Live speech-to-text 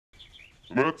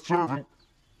and that servant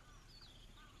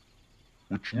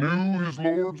which knew his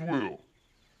Lord's will,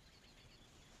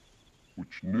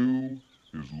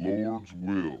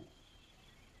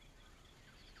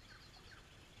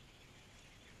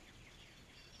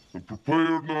 and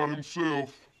prepared not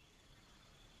himself,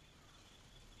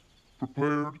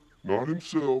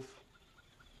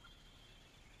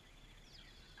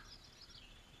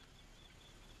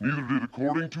 neither did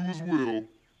according to his will,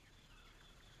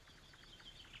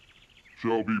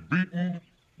 shall be beaten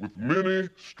with many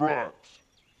stripes.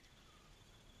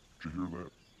 Did you hear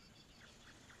that?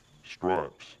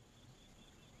 Stripes.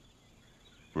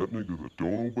 That nigga that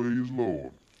don't obey his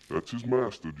Lord, that's his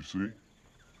master, you see?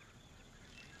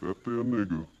 That there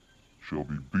nigga shall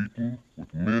be beaten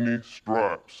with many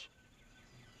stripes.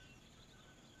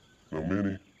 Now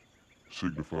many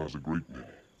signifies a great many.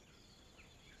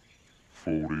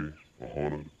 40,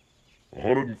 100,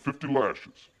 150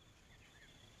 lashes.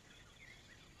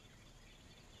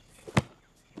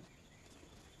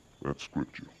 That's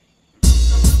scripture.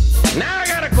 Now I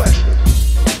got a question.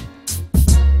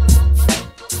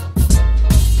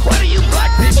 What are you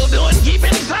black people doing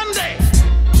keeping Sunday?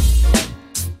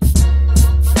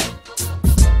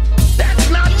 That's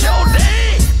not your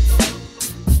day.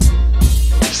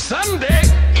 Sunday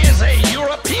is a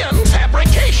European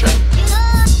fabrication.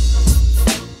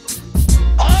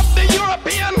 Of the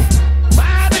European,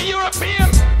 by the European,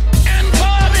 and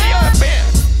for the European.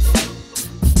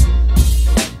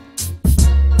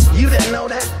 You didn't know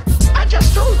that? I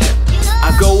just told you.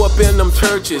 I go up in them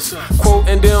churches,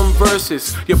 quoting them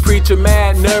verses. Your preacher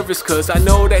mad nervous, cause I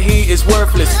know that he is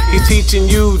worthless. He's teaching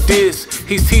you this,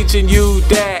 he's teaching you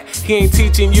that. He ain't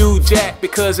teaching you jack,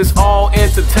 because it's all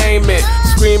entertainment.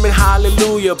 Screaming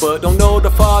hallelujah, but don't know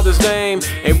the Father's name.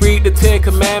 And read the 10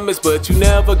 Commandments, but you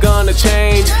never gonna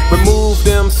change. Remove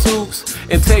them suits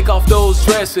and take off those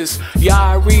dresses.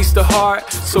 Y'all reach the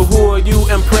heart, so who are you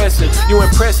impressing? You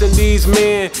impressing these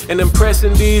men and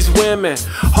impressing these women.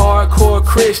 Hardcore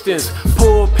Christians,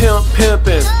 pull pimp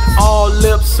pimping, all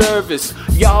lip service.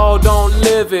 Y'all don't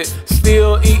live it,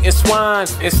 still eating swine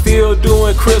and still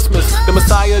doing Christmas. The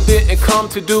Messiah didn't come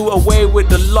to do away with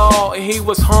the law, and he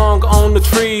was hung on the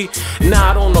tree,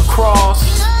 not on the cross.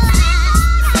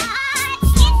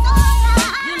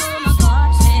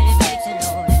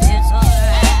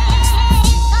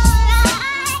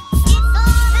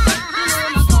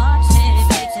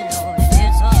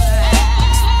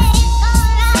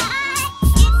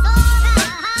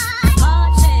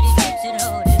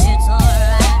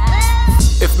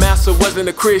 Wasn't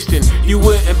a Christian, you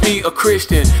wouldn't be a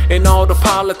Christian. And all the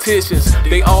politicians,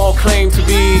 they all claim to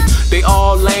be, they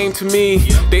all lame to me,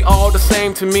 they all the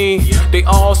same to me. They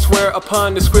all swear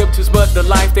upon the scriptures, but the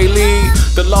life they lead,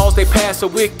 the laws they pass are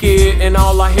wicked, and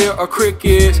all I hear are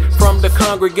crickets from the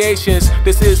congregations.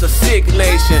 This is a sick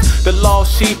nation. The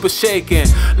lost sheep are shaking,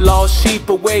 lost sheep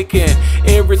awaken.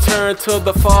 In return to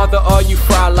the Father, are you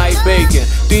fry like bacon?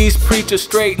 These preachers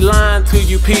straight lying to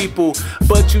you people,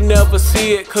 but you never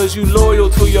see it, cause you loyal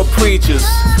to your preachers.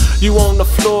 You on the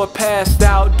floor passed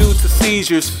out due to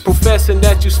seizures, professing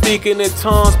that you speaking in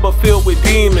tongues but filled with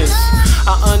demons.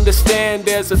 I understand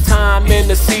there's a time in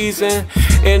the season,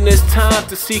 and it's time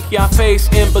to seek your face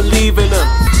and believe in Him.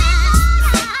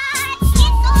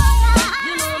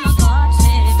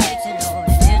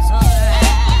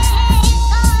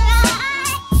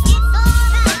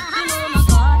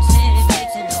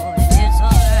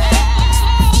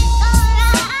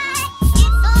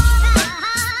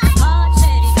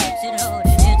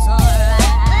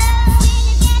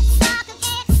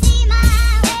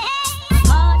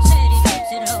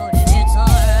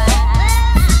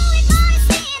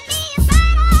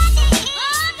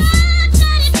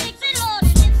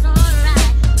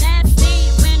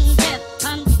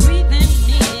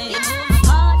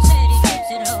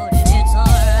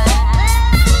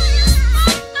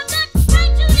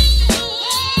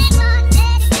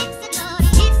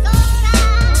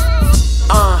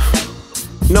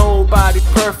 Nobody's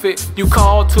perfect, you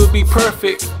called to be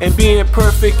perfect, and being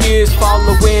perfect is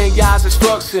following Yah's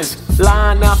instructions,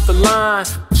 line after line.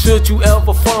 Should you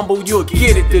ever fumble, you'll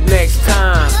get it the next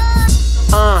time.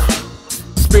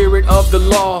 Spirit of the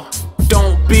law,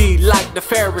 don't be like the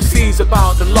Pharisees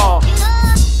about the law.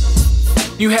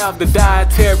 You have the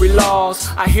dietary laws.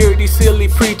 I hear these silly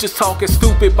preachers talking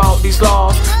stupid about these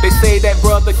laws. They say that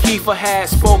Brother Kiefer had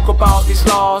spoke about these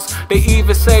laws. They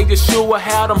even say Yeshua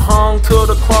had them hung to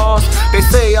the cross. They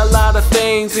say a lot of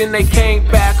things and they can't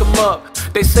back them up.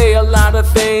 They say a lot of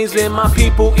things and my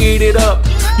people eat it up.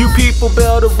 You people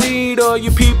better read or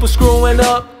you people screwing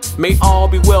up. May all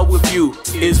be well with you.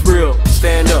 Israel,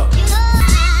 stand up.